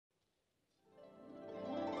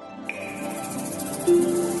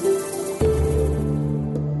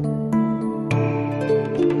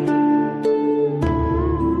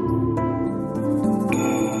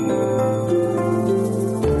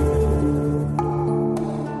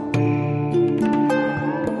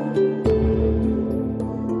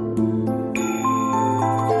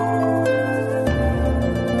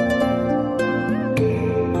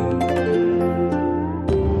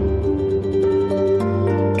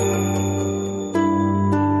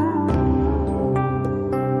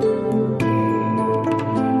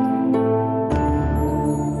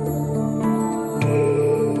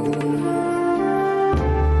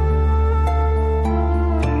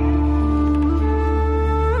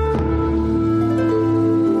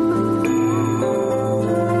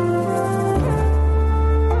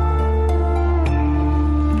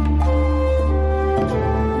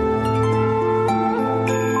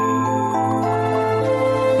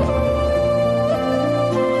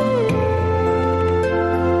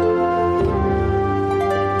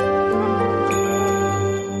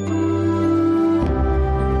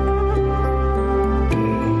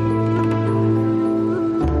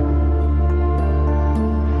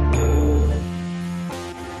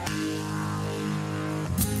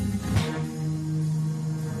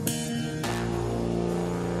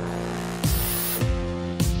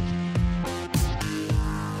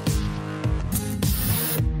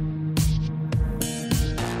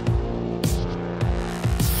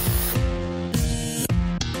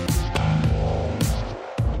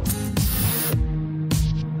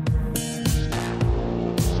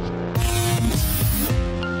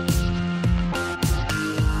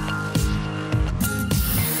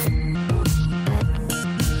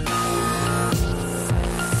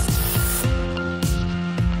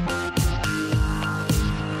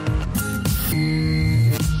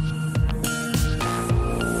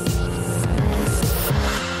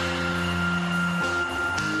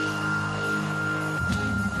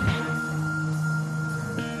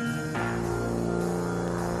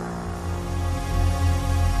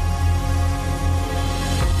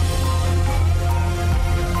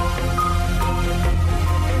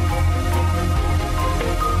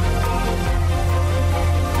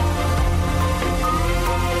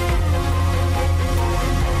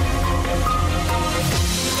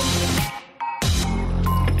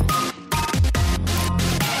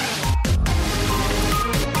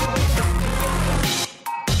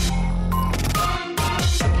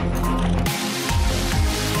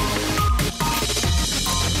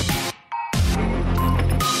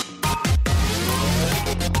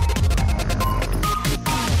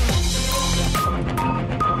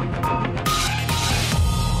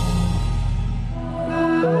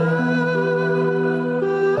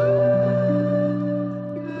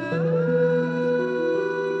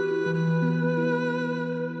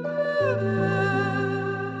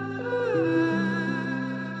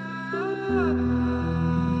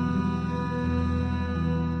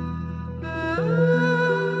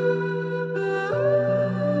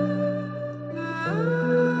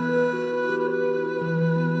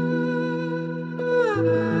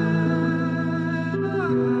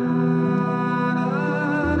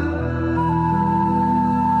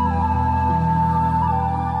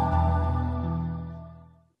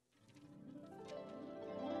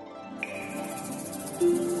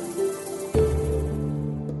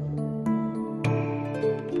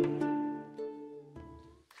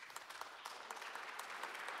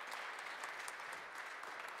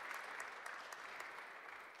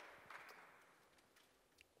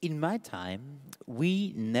In my time,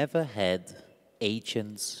 we never had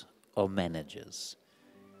agents or managers.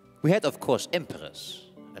 We had, of course, emperors,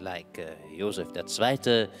 like Joseph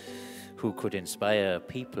II, who could inspire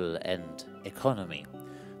people and economy.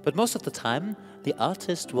 But most of the time, the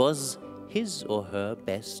artist was his or her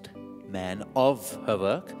best man of her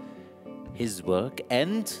work, his work,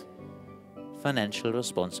 and financial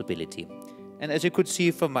responsibility. And as you could see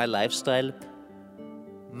from my lifestyle,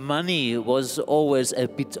 money was always a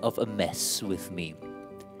bit of a mess with me.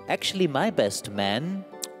 Actually, my best man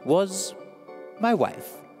was my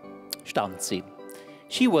wife, Stanzi.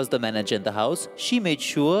 She was the manager in the house. She made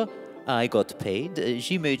sure I got paid.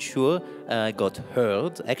 She made sure I got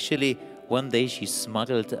heard. Actually, one day she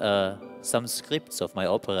smuggled some scripts of my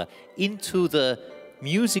opera into the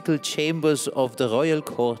musical chambers of the royal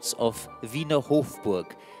courts of Wiener Hofburg.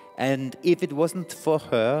 And if it wasn't for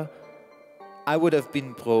her, I would have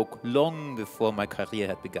been broke long before my career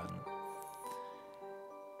had begun.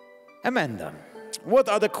 Amanda, what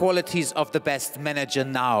are the qualities of the best manager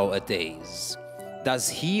nowadays? Does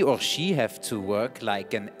he or she have to work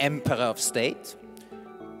like an emperor of state,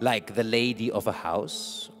 like the lady of a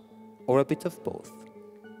house, or a bit of both?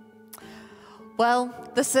 Well,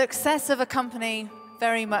 the success of a company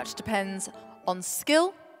very much depends on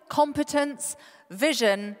skill, competence,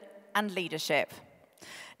 vision, and leadership.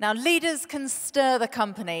 Now, leaders can stir the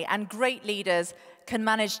company, and great leaders can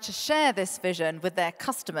manage to share this vision with their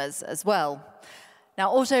customers as well.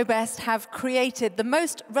 Now, AUTOBEST have created the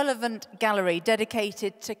most relevant gallery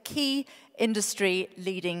dedicated to key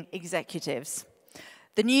industry-leading executives.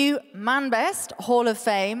 The new Manbest Hall of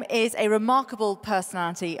Fame is a remarkable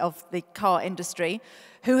personality of the car industry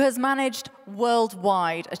who has managed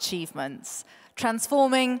worldwide achievements,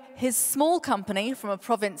 transforming his small company from a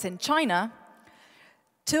province in China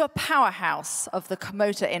to a powerhouse of the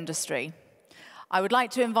motor industry. I would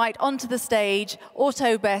like to invite onto the stage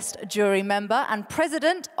AUTOBEST jury member and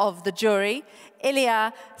president of the jury,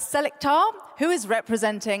 Ilya Selektar, who is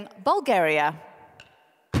representing Bulgaria.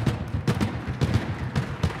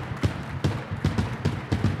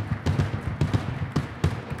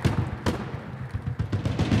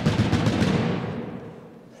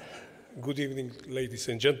 Good evening, ladies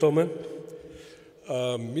and gentlemen.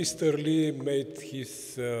 Mr. Lee made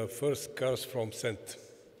his first cars from sand.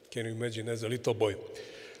 Can you imagine, as a little boy?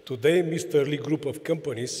 Today, Mr. Lee group of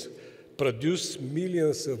companies produce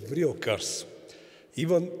millions of real cars,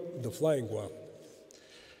 even the flying one.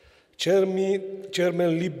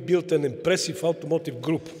 Chairman Lee built an impressive automotive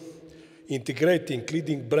group, integrating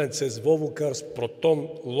leading brands as Volvo Cars, Proton,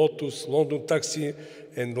 Lotus, London Taxi,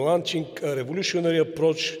 and launching a revolutionary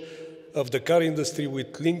approach of the car industry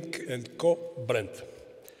with Link & Co brand.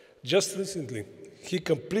 Just recently, he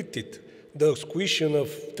completed the acquisition of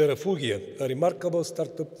Terrafugia, a remarkable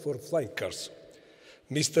startup for flying cars.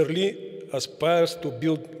 Mr. Lee aspires to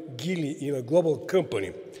build Geely in a global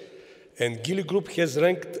company, and Geely Group has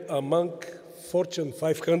ranked among Fortune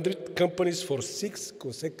 500 companies for 6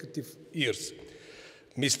 consecutive years.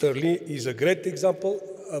 Mr. Lee is a great example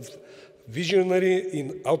of visionary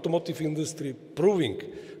in automotive industry, proving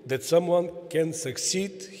that someone can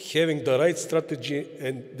succeed having the right strategy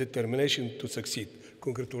and determination to succeed.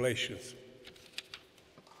 Congratulations.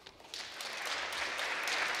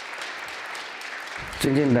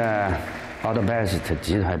 尊敬的AUTOBEST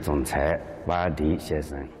集团总裁瓦尔迪先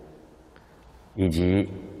生，以及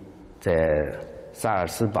在萨尔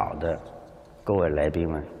斯堡的各位来宾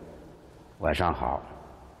们，晚上好。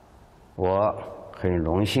我很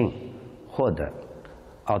荣幸获得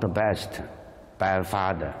AUTOBEST颁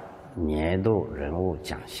发的年度人物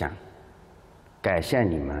奖项，感谢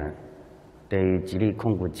你们对于吉利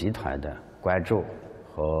控股集团的关注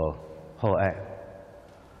和厚爱。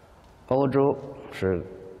欧洲是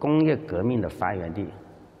工业革命的发源地，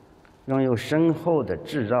拥有深厚的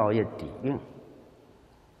制造业底蕴。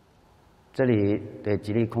这里对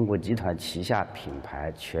吉利控股集团旗下品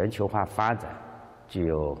牌全球化发展具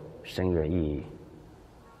有深远意义。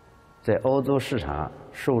在欧洲市场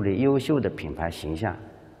树立优秀的品牌形象，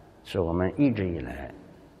是我们一直以来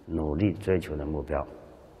努力追求的目标。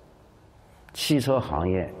汽车行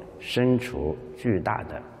业身处巨大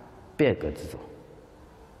的变革之中，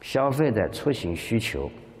消费者出行需求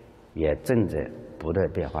也正在不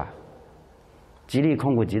断变化。吉利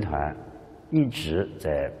控股集团一直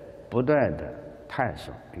在不断的探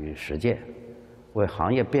索与实践，为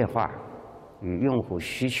行业变化与用户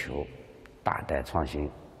需求大胆创新，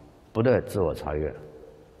不断自我超越，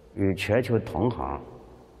与全球同行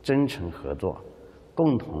真诚合作，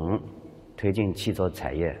共同推进汽车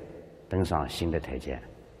产业登上新的台阶。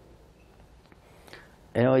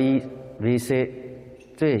LEVC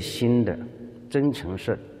最新的增程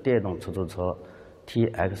式电动出租车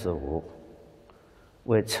TX5，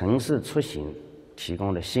 为城市出行提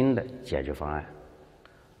供了新的解决方案。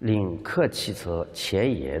领克汽车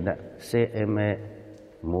前沿的 CMA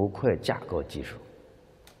模块架构技术，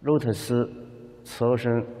路特斯车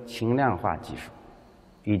身轻量化技术，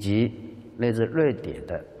以及来自瑞典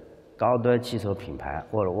的高端汽车品牌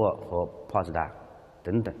沃尔沃和保时达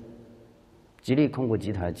等等，吉利控股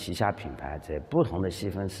集团旗下品牌在不同的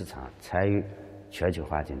细分市场参与全球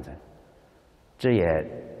化竞争，这也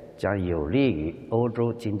将有利于欧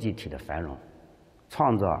洲经济体的繁荣，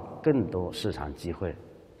创造更多市场机会、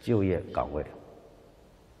就业岗位。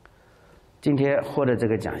今天获得这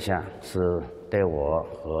个奖项是对我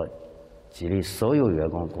和吉利所有员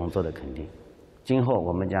工工作的肯定。今后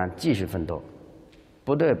我们将继续奋斗，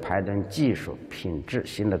不断攀登技术品质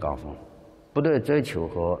新的高峰，不断追求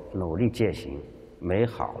和努力践行美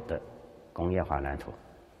好的工业化蓝图。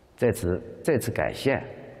再次感谢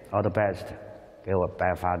AUTOBEST 给我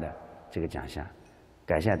颁发的这个奖项，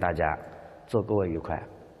感谢大家，祝各位愉快，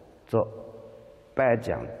祝颁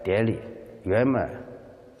奖典礼圆满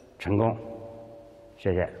成功，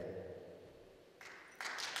谢谢。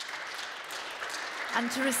And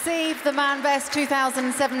to receive the Manbest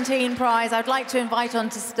 2017 prize, I'd like to invite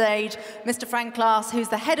onto stage Mr. Frank Klaas, who's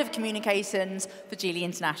the Head of Communications for Geely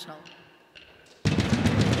International.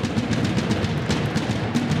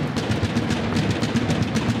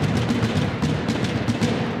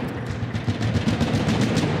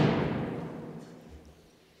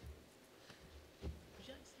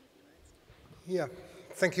 Yeah,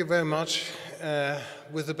 thank you very much.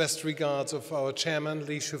 With the best regards of our chairman,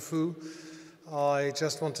 Shufu, I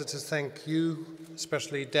just wanted to thank you,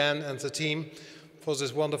 especially Dan and the team, for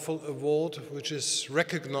this wonderful award, which is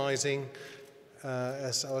recognizing,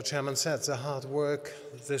 as our chairman said, the hard work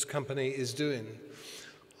this company is doing.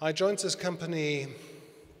 I joined this company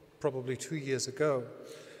probably 2 years ago,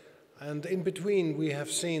 and in between we have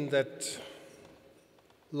seen that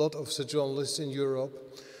a lot of the journalists in Europe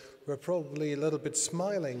were probably a little bit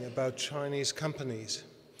smiling about Chinese companies.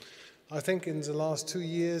 I think in the last 2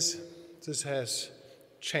 years, this has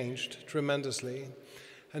changed tremendously.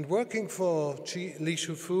 And working for Li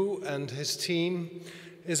Shufu and his team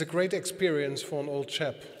is a great experience for an old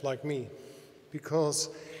chap like me. Because,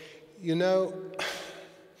 you know,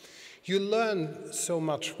 you learn so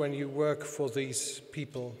much when you work for these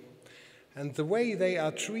people. And the way they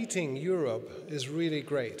are treating Europe is really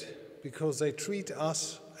great, because they treat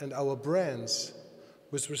us and our brands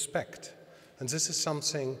with respect. And this is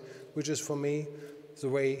something which is, for me, the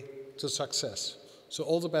way to success. So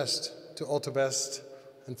all the best to AUTOBEST,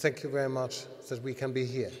 and thank you very much that we can be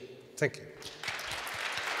here. Thank you.